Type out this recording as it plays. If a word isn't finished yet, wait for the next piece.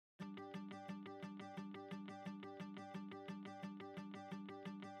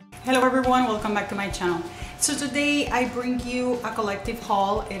Hello everyone, welcome back to my channel. So today I bring you a collective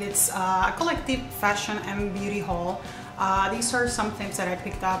haul. It is a collective fashion and beauty haul. These are some things that I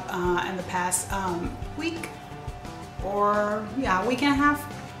picked up in the past week and a half.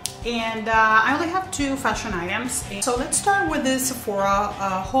 And I only have two fashion items. So let's start with the Sephora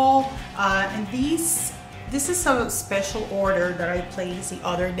haul. And this is a special order that I placed the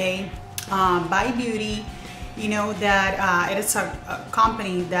other day by Beauty. You know that it is a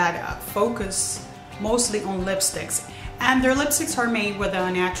company that focus mostly on lipsticks, and their lipsticks are made with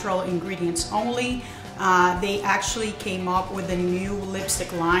natural ingredients only. They actually came up with a new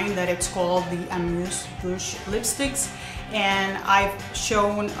lipstick line that it's called the Amuse Bouche lipsticks, and I've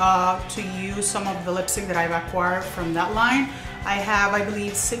shown to you some of the lipstick that I've acquired from that line. I have, I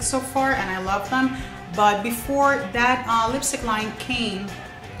believe, 6 so far, and I love them. But before that lipstick line came,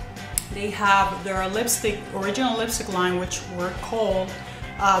 they have their original lipstick line, which were called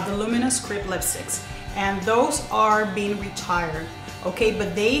the Luminous Creep lipsticks, and those are being retired. Okay,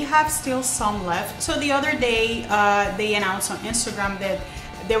 but they have still some left. So the other day they announced on Instagram that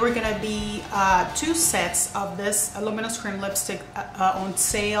there were gonna be 2 sets of this Luminous Cream lipstick on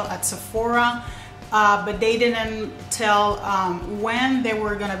sale at Sephora, but they didn't tell when they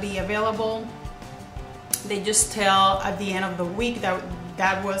were gonna be available. They just tell at the end of the week that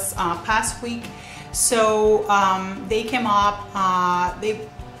was past week. So they came up, they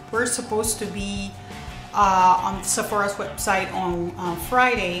were supposed to be on Sephora's website on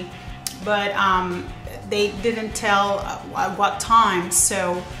Friday, but they didn't tell at what time.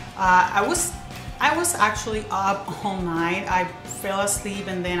 So I was actually up all night. I fell asleep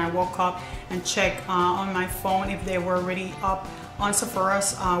and then I woke up and checked on my phone if they were already up on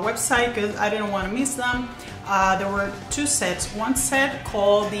Sephora's website, because I didn't want to miss them. There were 2 sets. One set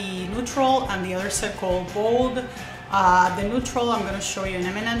called the Neutral and the other set called Bold. The Neutral, I'm going to show you in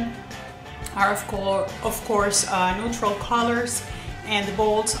a minute, are of course neutral colors, and the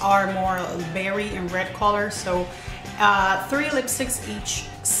Bolds are more berry and red colors. So 3 lipsticks each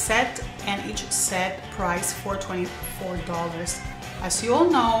set, and each set priced for $24. As you all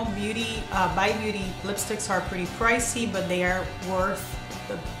know, by Beauty lipsticks are pretty pricey, but they are worth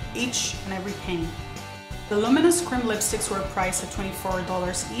each and every penny. The Luminous Cream lipsticks were priced at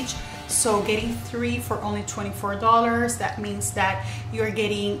 $24 each, so getting 3 for only $24, that means that you're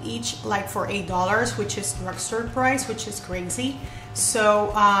getting each like for $8, which is drugstore price, which is crazy.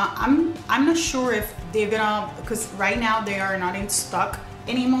 So I'm not sure if they're gonna, because right now they are not in stock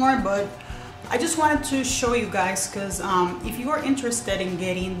anymore, but I just wanted to show you guys, because if you are interested in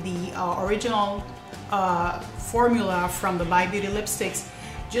getting the original formula from the By Beauty lipsticks,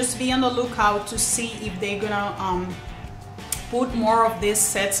 just be on the lookout to see if they're gonna put more of these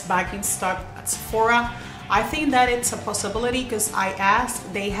sets back in stock at Sephora. I think that it's a possibility, because I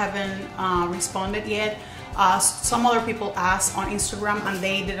asked, they haven't responded yet. Some other people asked on Instagram and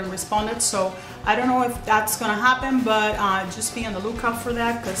they didn't respond, so I don't know if that's gonna happen, but just be on the lookout for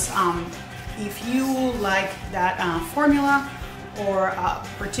that, because if you like that formula or a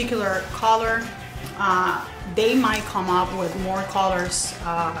particular color, they might come up with more colors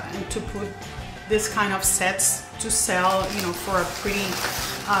and to put this kind of sets to sell, you know, for a pretty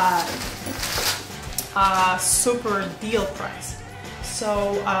super deal price.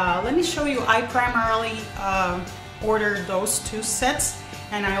 So let me show you. I primarily ordered those 2 sets,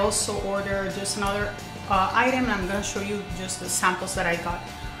 and I also ordered just another item, and I'm going to show you just the samples that I got.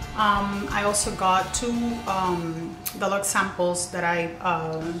 I also got 2 deluxe samples that I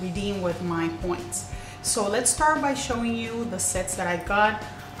redeemed with my points. So let's start by showing you the sets that I got.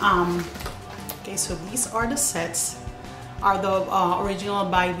 Okay, so these are the sets. Are the original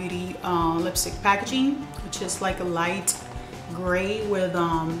By Beauty lipstick packaging, which is like a light gray with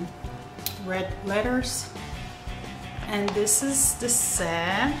red letters. And this is the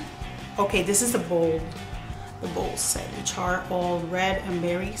set. Okay, this is the Bold set, which are all red and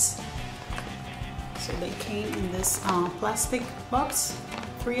berries. So they came in this plastic box,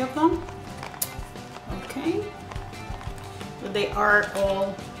 3 of them. Okay, but they are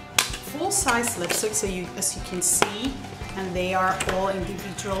all full-size lipsticks, so as you can see, and they are all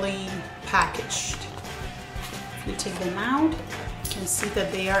individually packaged. If you take them out, you can see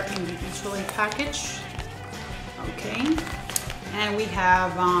that they are individually packaged. Okay, and we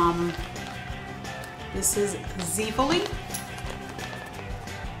have this is Zivoli,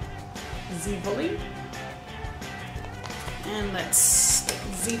 and let's take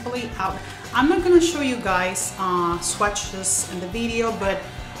Zivoli out. I'm not going to show you guys swatches in the video, but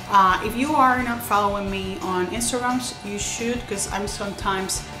if you are not following me on Instagram, you should, because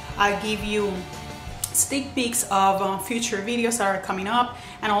I give you sneak peeks of future videos that are coming up,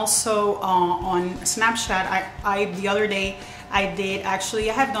 and also on Snapchat. The other day I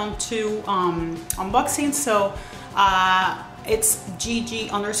have done 2 unboxings, so it's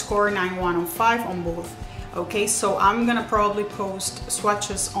GiGi_9105 on both. Okay, so I'm gonna probably post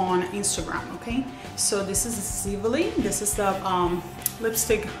swatches on Instagram. Okay, so this is Zivoli. This is the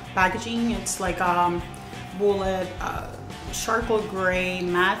lipstick packaging. It's like bullet charcoal gray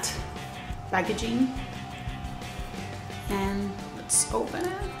matte packaging, and let's open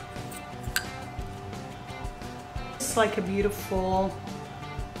it. It's like a beautiful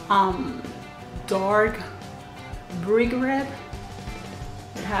dark brick red.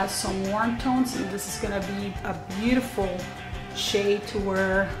 It has some warm tones, and this is gonna be a beautiful shade to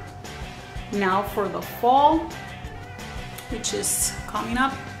wear now for the fall, which is coming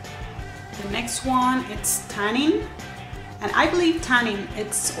up. The next one, it's Tannin, and I believe Tannin,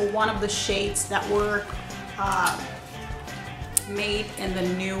 it's one of the shades that were made in the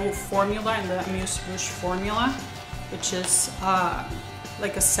new formula, in the Amuse-Bouche formula, which is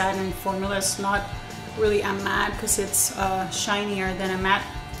like a satin formula. It's not really a matte because it's shinier than a matte,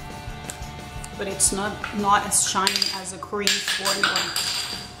 but it's not as shiny as a cream formula.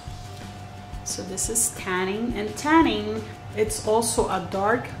 So this is Tannin, and Tannin, it's also a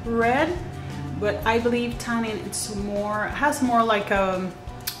dark red, but I believe Tannin has more like a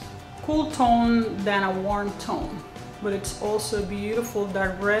cool tone than a warm tone, but it's also a beautiful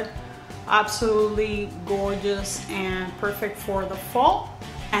dark red, absolutely gorgeous and perfect for the fall.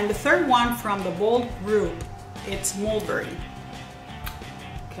 And the third one from the Bold group, it's Mulberry.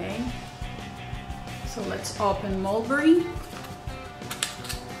 Okay, so let's open Mulberry.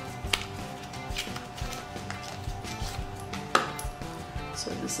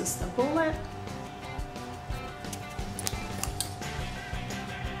 So this is the bullet.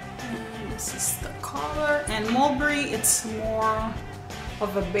 And this is the color. And Mulberry, it's more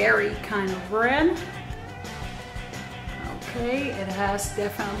of a berry kind of red. Okay, it has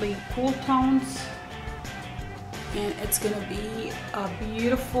definitely cool tones, and it's gonna be a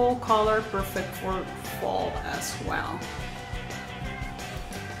beautiful color, perfect for fall as well.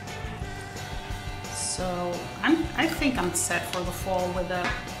 So I think I'm set for the fall with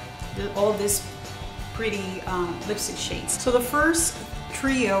all these pretty lipstick shades. So the first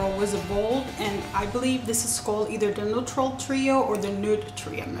trio was a bold, and I believe this is called either the neutral trio or the nude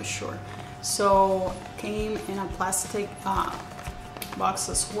trio, I'm not sure. So came in a plastic box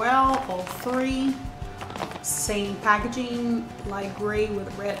as well, all 3. Same packaging, light gray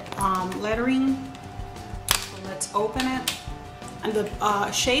with red lettering. So let's open it. And the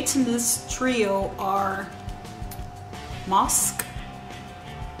shades in this trio are Musk,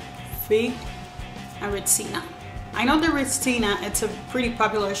 Fig, and Retsina. I know the Retsina, it's a pretty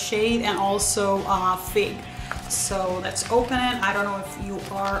popular shade, and also Fig. So let's open it. I don't know if you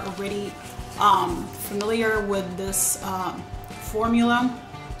are already familiar with this formula,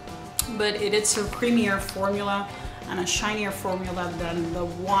 but it's a creamier formula and a shinier formula than the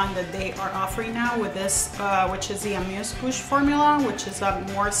one that they are offering now with this, which is the Amuse-Bouche formula, which is a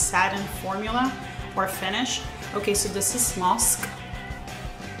more satin formula or finish. Okay, so this is Musk.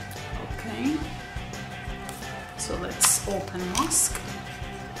 Okay, so let's open Musk.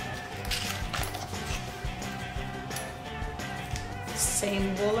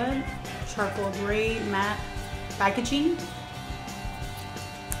 Same bullet, charcoal gray matte packaging.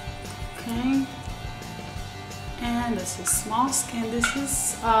 Okay, and this is Musk, and this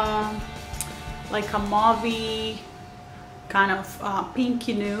is like a mauvey kind of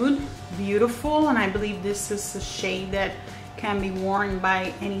pinky nude, beautiful. And I believe this is a shade that can be worn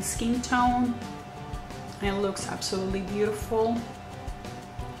by any skin tone, and it looks absolutely beautiful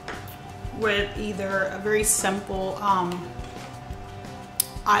with either a very simple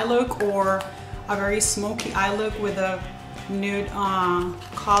eye look or a very smoky eye look with a nude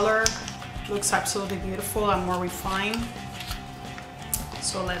color. Looks absolutely beautiful and more refined.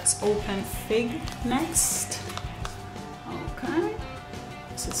 So let's open Fig next. Okay,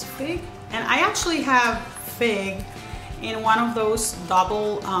 this is Fig, and I actually have Fig in one of those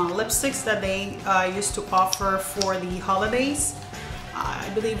double lipsticks that they used to offer for the holidays. I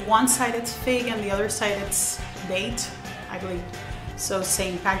believe one side it's Fig and the other side it's Date, I believe. So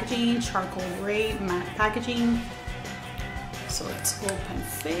same packaging, charcoal gray matte packaging. So let's open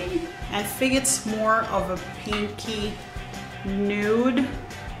Fig, and Fig, it's more of a pinky nude.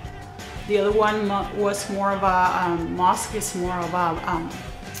 The other one was more of a Musk is more of a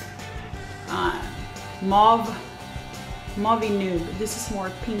mauve nude. This is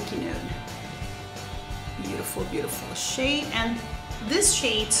more pinky nude. Beautiful, beautiful shade. And these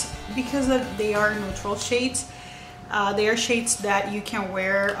shades, because they are neutral shades, they are shades that you can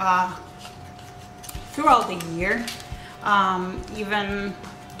wear throughout the year, even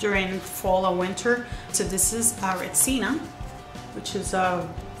during fall or winter. So this is Retsina, which is a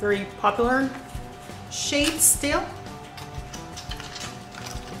very popular shade still.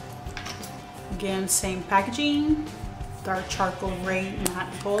 Again, same packaging, dark charcoal gray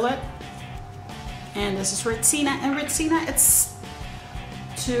matte bullet. And this is Retsina, and Retsina, it's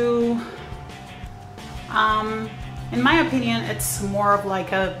to, in my opinion, it's more of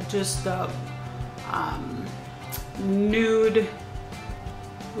like just a nude,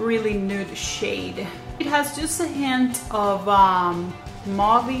 really nude shade. It has just a hint of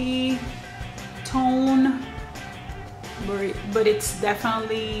mauve tone, but it's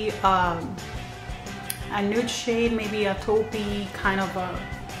definitely a nude shade, maybe a taupey, kind of a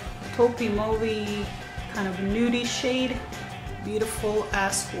taupey mauve, kind of nudie shade. Beautiful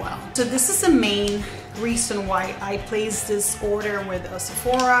as well. So this is the main reason why I placed this order with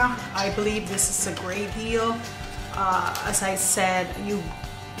Sephora. I believe this is a great deal. As I said, you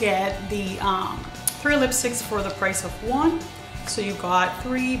get the 3 lipsticks for the price of 1. So you got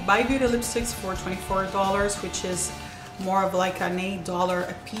 3 by Beauty lipsticks for $24, which is more of like an $8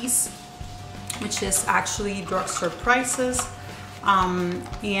 a piece, which is actually drugstore prices.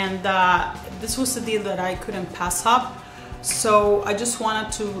 This was the deal that I couldn't pass up. So I just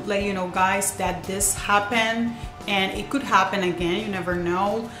wanted to let you know, guys, that this happened and it could happen again. You never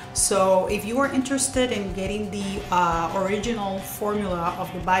know. So if you are interested in getting the original formula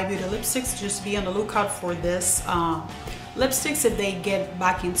of the By Beauty lipsticks, just be on the lookout for this lipsticks if they get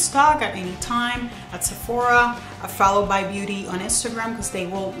back in stock at any time at Sephora. Follow By Beauty on Instagram because they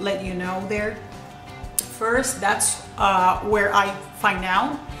will let you know there first. That's where I find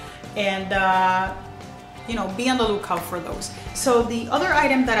out, and you know, be on the lookout for those. So the other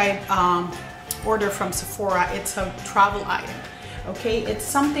item that I ordered from Sephora, it's a travel item. Okay, it's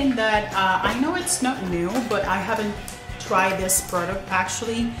something that I know it's not new, but I haven't tried this product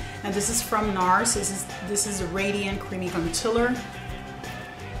actually. And this is from NARS. This is a Radiant Creamy Concealer,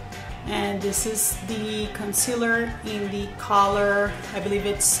 and this is the concealer in the color, I believe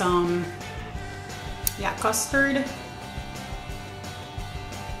it's yeah, custard.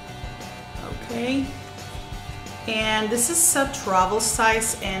 Okay. And this is a travel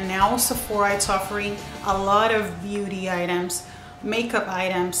size, and now Sephora is offering a lot of beauty items, makeup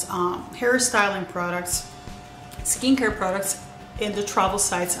items, hairstyling products, skincare products in the travel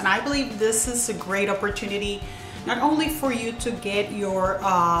size. And I believe this is a great opportunity, not only for you to get your,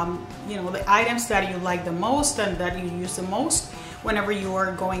 you know, the items that you like the most and that you use the most whenever you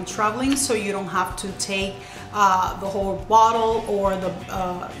are going traveling, so you don't have to take the whole bottle or the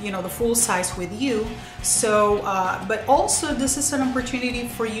you know, the full size with you. So but also this is an opportunity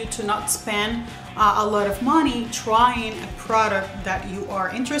for you to not spend a lot of money trying a product that you are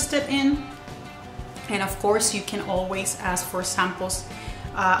interested in. And of course you can always ask for samples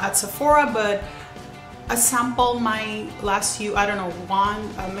at Sephora, but a sample might last you, I don't know,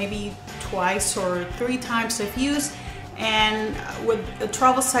 maybe twice or 3 times of use. And with the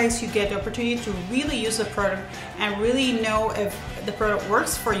travel size, you get the opportunity to really use the product and really know if the product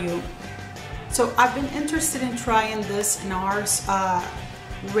works for you. So I've been interested in trying this NARS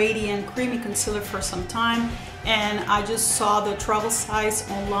Radiant Creamy Concealer for some time, and I just saw the travel size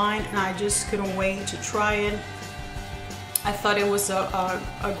online and I just couldn't wait to try it. I thought it was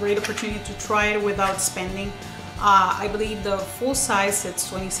a great opportunity to try it without spending. I believe the full size, it's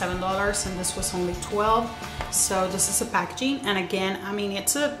 $27 and this was only $12. So this is the packaging, and again, I mean,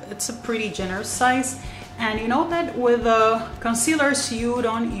 it's a pretty generous size. And you know that with the concealers, you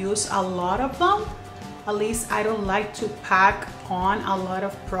don't use a lot of them. At least I don't like to pack on a lot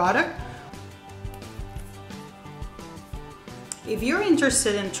of product. If you're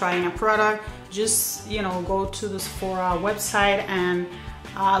interested in trying a product, just, you know, go to the Sephora website and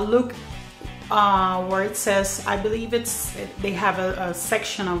look where it says, I believe they have a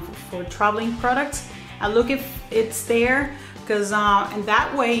section for traveling products, and look if it's there, because and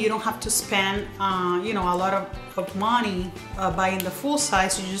that way you don't have to spend you know, a lot of money buying the full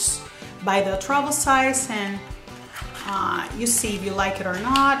size. You just buy the travel size and you see if you like it or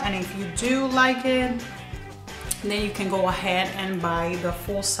not, and if you do like it, then you can go ahead and buy the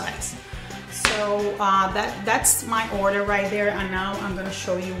full size. So that's my order right there, and now I'm gonna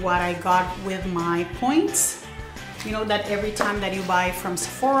show you what I got with my points. You know that every time that you buy from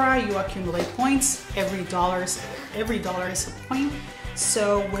Sephora, you accumulate points. Every dollar is a point.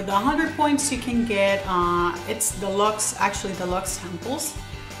 So with 100 points, you can get it's deluxe, actually deluxe samples.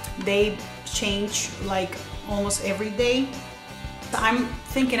 They change like almost every day. I'm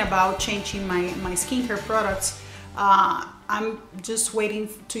thinking about changing my skincare products. I'm just waiting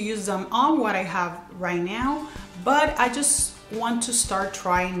to use them on what I have right now, but I just want to start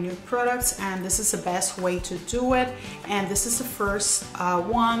trying new products, and this is the best way to do it. And this is the first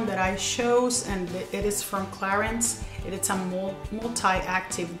one that I chose, and it is from Clarins. It is a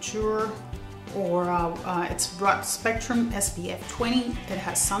multi-active jewel, or it's broad spectrum SPF 20. It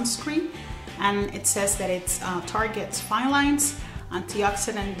has sunscreen, and it says that it targets fine lines,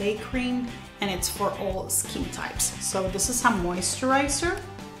 antioxidant day cream, and it's for all skin types. So this is a moisturizer,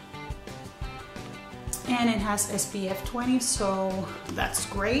 and it has SPF 20, so that's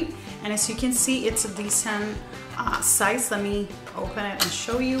great. And as you can see, it's a decent size. Let me open it and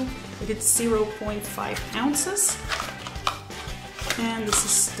show you. It is 0.5 ounces, and this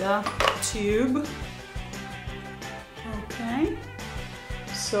is the tube. Okay,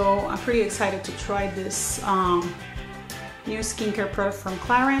 so I'm pretty excited to try this new skincare product from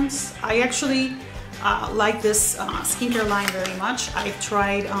Clarins. I actually like this skincare line very much. I've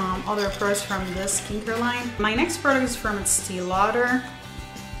tried other products from this skincare line. My next product is from Estee Lauder.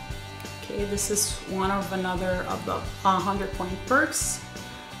 Okay, this is one of another of the 100 Point Perks,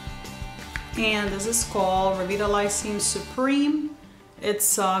 and this is called Revitalizing Supreme.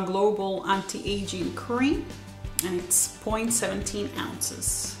 It's a global anti-aging cream, and it's 0.17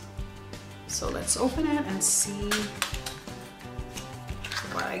 ounces. So let's open it and see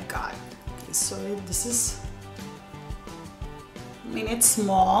what I got. Okay, so this is, I mean, it's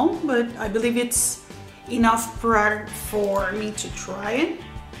small, but I believe it's enough product for me to try it.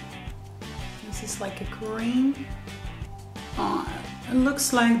 This is like a cream. It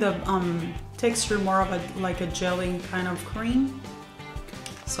looks like the texture more of like a jelly kind of cream.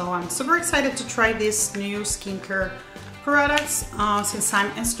 So I'm super excited to try this new skincare products since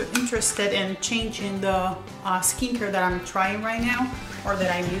I'm interested in changing the skincare that I'm trying right now, or that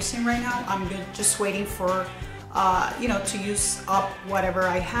I'm using right now. I'm just waiting for you know, to use up whatever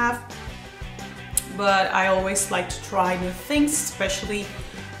I have, but I always like to try new things, especially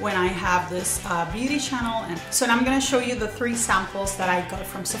when I have this beauty channel. And so now I'm gonna show you the 3 samples that I got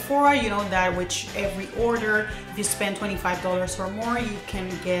from Sephora. You know that which every order, if you spend $25 or more, you can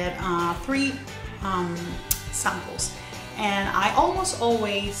get 3 samples. And I almost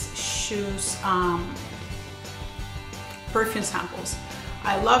always choose perfume samples.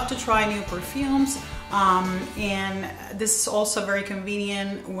 I love to try new perfumes, and this is also very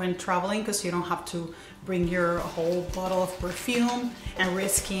convenient when traveling, because you don't have to bring your whole bottle of perfume and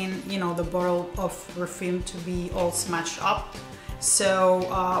risking, you know, the bottle of perfume to be all smashed up. So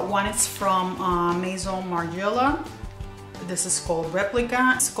one is from Maison Margiela. This is called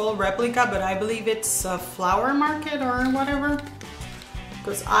Replica. It's called Replica, but I believe it's a Flower Market or whatever,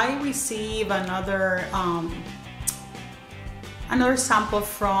 because I receive another sample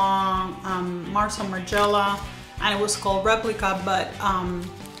from Maison Margiela, and it was called Replica, but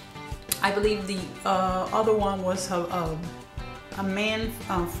I believe the other one was a man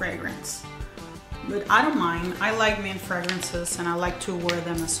fragrance. But I don't mind. I like men fragrances, and I like to wear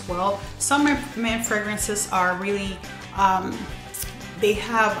them as well. Some men fragrances are really they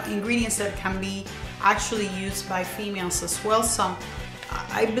have ingredients that can be actually used by females as well. Some,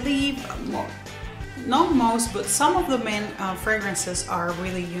 I believe, not most, but some of the men fragrances are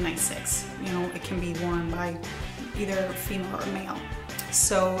really unisex. You know, it can be worn by either female or male.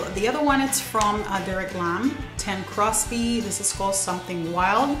 So the other one is from Derek Lam, 10 Crosby. This is called Something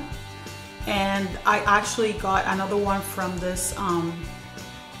Wild. And I actually got another one from this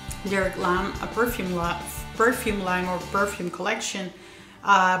Derek Lam, a perfume line or perfume collection,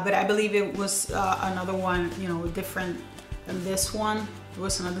 but I believe it was another one, you know, different than this one. It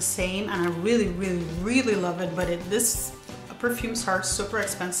was not the same, and I really love it, but this perfumes are super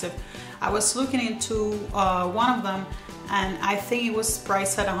expensive. I was looking into one of them, and I think it was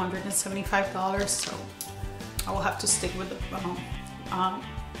priced at $175, so I will have to stick with the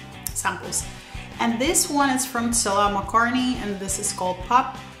samples. And this one is from Stella McCartney, and this is called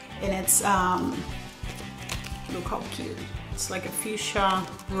Pop, and it's look how cute. It's like a fuchsia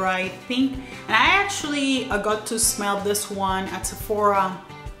bright pink, and I actually got to smell this one at Sephora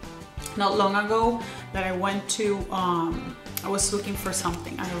not long ago. That I went to I was looking for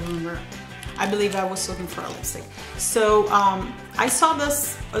something, I don't remember. I believe I was looking for a lipstick. So I saw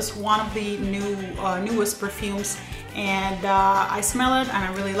this as one of the newest perfumes, and I smell it and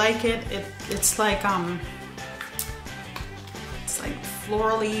I really like it. It's like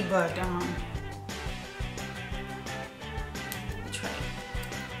florally, but try it.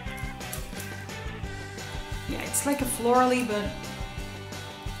 Yeah, it's like a florally,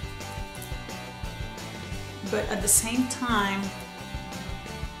 but at the same time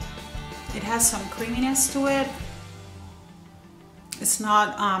It has some creaminess to it. It's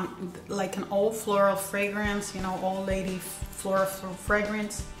not like an old floral fragrance, you know, old lady floral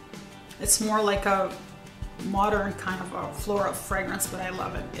fragrance. It's more like a modern kind of a floral fragrance, but I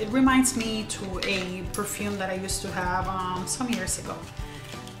love it. It reminds me to a perfume that I used to have some years ago.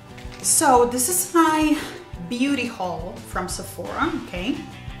 So this is my beauty haul from Sephora, okay?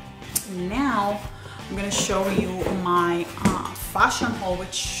 Now I'm gonna show you my fashion haul,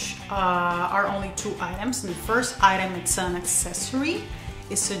 which are only 2 items. And the first item, it's an accessory.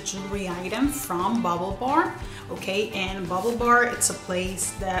 It's a jewelry item from BaubleBar, okay? And BaubleBar, it's a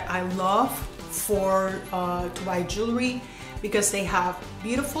place that I love for to buy jewelry because they have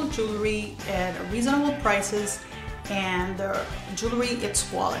beautiful jewelry at reasonable prices, and the jewelry, it's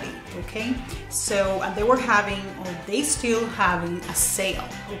quality, okay? So they were having, or they still having, a sale,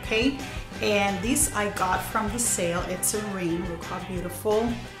 okay? And this I got from the sale. It's a ring. Look how beautiful.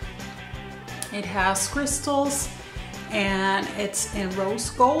 It has crystals and it's in rose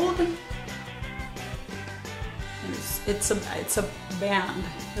gold. It's a band.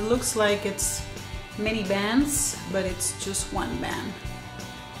 It looks like it's many bands, but it's just one band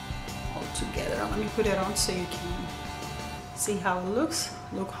all together. Let me put it on so you can see how it looks.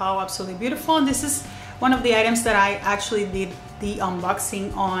 Look how absolutely beautiful. And this is one of the items that I actually did the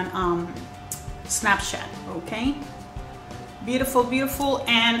unboxing on Snapchat, okay? Beautiful, beautiful.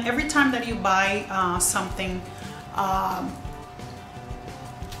 And every time that you buy something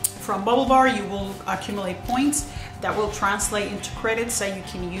from BaubleBar, you will accumulate points that will translate into credits that you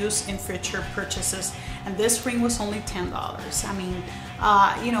can use in future purchases. And this ring was only $10. I mean,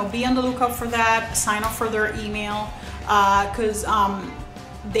 you know, be on the lookout for that. Sign up for their email because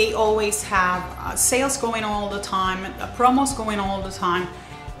they always have sales going on all the time, promos going on all the time,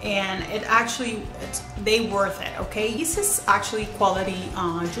 and it actually, they worth it, okay? This is actually quality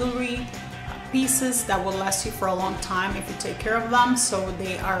jewelry pieces that will last you for a long time if you take care of them, so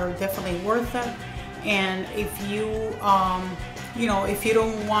they are definitely worth it. And if you you know, if you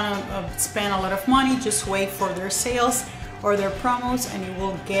don't want to spend a lot of money, just wait for their sales or their promos, and you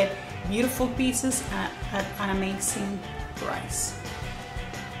will get beautiful pieces at an amazing price.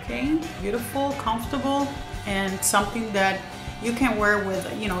 Okay, beautiful, comfortable, and something that you can wear with,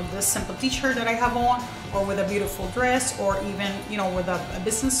 you know, this simple t-shirt that I have on, or with a beautiful dress, or even, you know, with a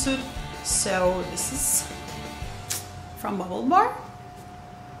business suit. So this is from BaubleBar.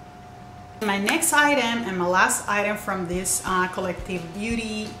 My next item and my last item from this collective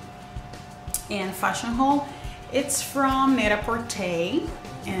beauty and fashion haul, it's from Net-a-Porter,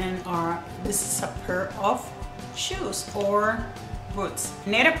 and this is a pair of shoes or boots.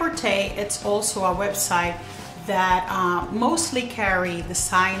 Net-a-Porter, it's also a website that mostly carry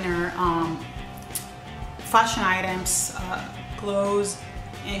designer fashion items, clothes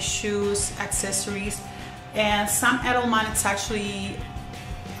and shoes, accessories, and some Edelman. It's actually,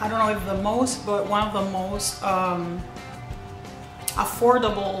 I don't know if the most, but one of the most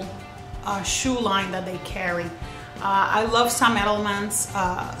affordable shoe line that they carry. I love some Edelman's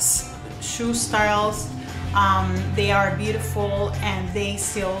shoe styles. They are beautiful, and they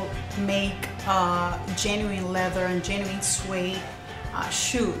still make genuine leather and genuine suede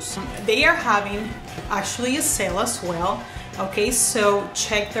shoes. They are having actually a sale as well. Okay, so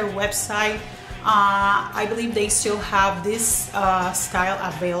check their website. I believe they still have this style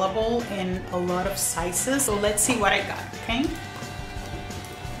available in a lot of sizes. So let's see what I got, okay?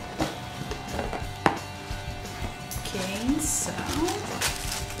 Okay, so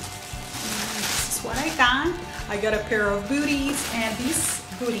this is what I got. I got a pair of booties, and these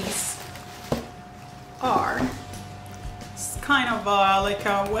booties are kind of like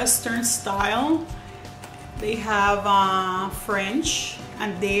a Western style. They have French,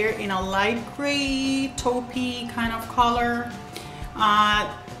 and they're in a light gray taupey kind of color.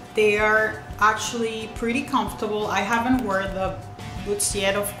 They are actually pretty comfortable. I haven't worn the boots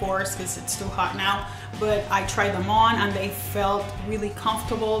yet, of course, because it's too hot now, but I tried them on and they felt really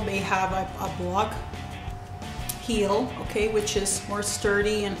comfortable. They have a block heel, okay, which is more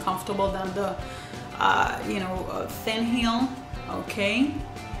sturdy and comfortable than the you know, thin heel, okay.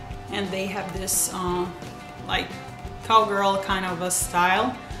 And they have this like cowgirl kind of a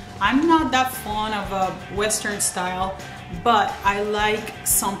style. I'm not that fond of a Western style, but I like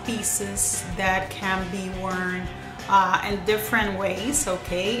some pieces that can be worn in different ways,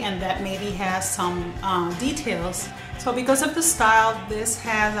 okay, and that maybe has some details. So because of the style, this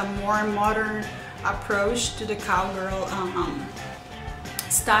has a more modern approach to the cowgirl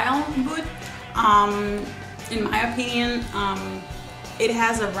style boot. In my opinion, it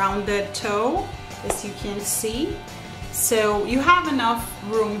has a rounded toe, as you can see, So you have enough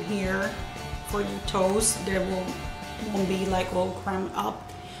room here for your toes. There won't be like all crammed up.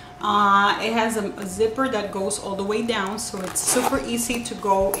 It has a zipper that goes all the way down, so it's super easy to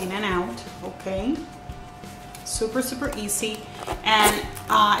go in and out. Okay, super easy. And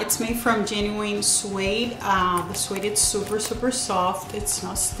it's made from genuine suede. The suede is super soft. It's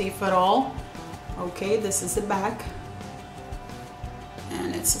not stiff at all. Okay, this is the back,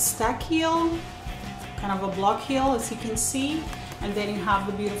 and it's a stack heel, kind of a block heel, as you can see. And then you have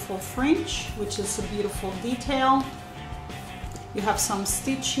the beautiful fringe, which is a beautiful detail. You have some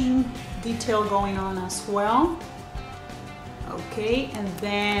stitching detail going on as well. Okay, and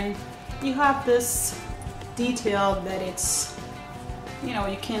then you have this detail that it's, you know,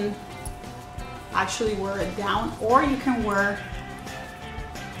 you can actually wear it down, or you can wear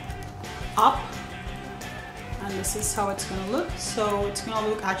up, and this is how it's gonna look. So it's gonna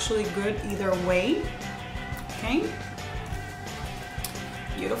look actually good either way. Okay,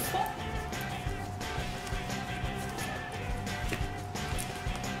 beautiful.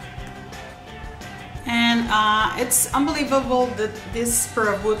 And it's unbelievable that this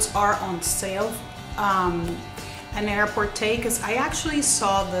pair of boots are on sale at Net-a-Porter, because I actually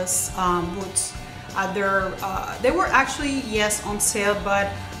saw this boots they were actually, yes, on sale,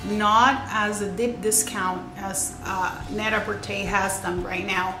 but not as a deep discount as Net-a-Porter has them right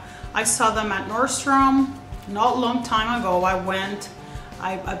now. I saw them at Nordstrom not a long time ago.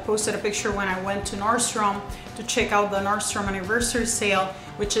 I posted a picture when I went to Nordstrom to check out the Nordstrom anniversary sale,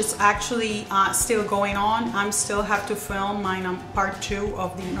 which is actually still going on. I still have to film my part 2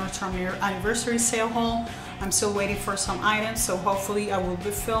 of the Nordstrom anniversary sale haul. I'm still waiting for some items, so hopefully I will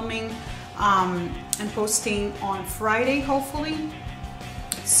be filming and posting on Friday, hopefully.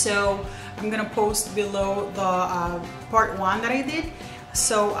 So I'm gonna post below the part 1 that I did.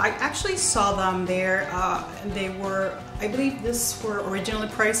 So I actually saw them there. They were, I believe this were originally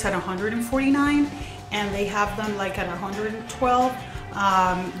priced at $149, and they have them like at $112.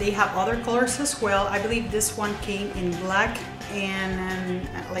 They have other colors as well. I believe this one came in black and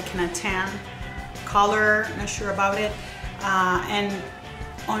like in a tan color, not sure about it. And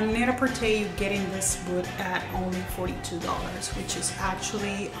on Net-a-Porter you get in this boot at only $42, which is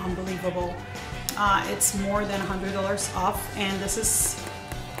actually unbelievable. It's more than $100 off, and this is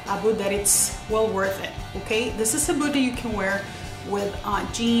a boot that it's well worth it. Okay, this is a boot that you can wear with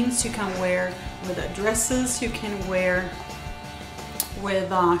jeans, you can wear with dresses, you can wear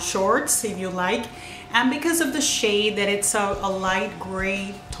with shorts if you like. And because of the shade, that it's a light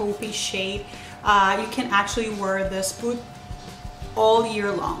gray taupey shade, you can actually wear this boot all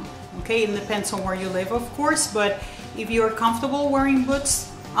year long. Okay, it depends on where you live, of course, but if you're comfortable wearing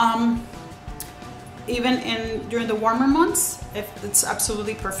boots even during the warmer months, it's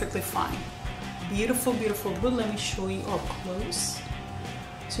absolutely perfectly fine. Beautiful boot. Let me show you up close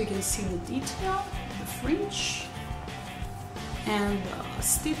so you can see the detail, the fringe, and the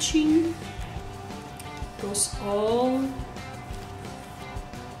stitching goes all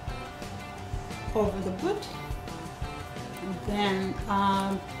over the boot. And then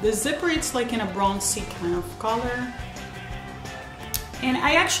the zipper, it's like in a bronzy kind of color. And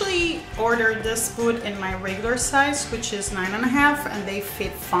I actually ordered this boot in my regular size, which is 9.5, and they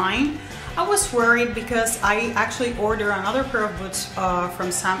fit fine. I was worried because I actually ordered another pair of boots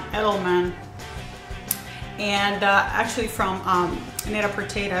from Sam Edelman, and actually from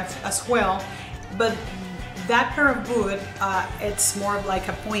Net-a-Porter as well. But that pair of boot, it's more of like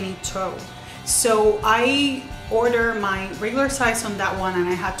a pointy toe. So I ordered my regular size on that one, and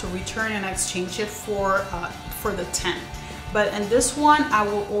I had to return and exchange it for the 10. But in this one, I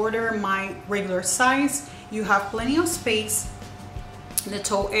will order my regular size. You have plenty of space in the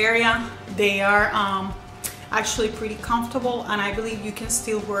toe area. They are actually pretty comfortable, and I believe you can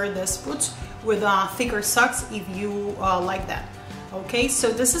still wear this boots with thicker socks if you like that. Okay, so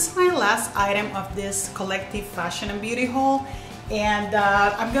this is my last item of this collective fashion and beauty haul, and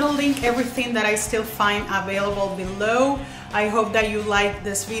I'm gonna link everything that I still find available below. I hope that you like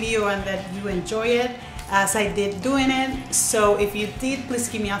this video and that you enjoy it as I did doing it. So if you did, please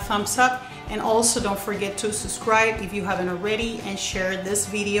give me a thumbs up, and also don't forget to subscribe if you haven't already, and share this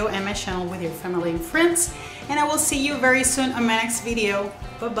video and my channel with your family and friends. And I will see you very soon on my next video.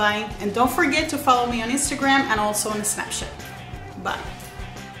 Bye bye, and don't forget to follow me on Instagram and also on Snapchat. Bye.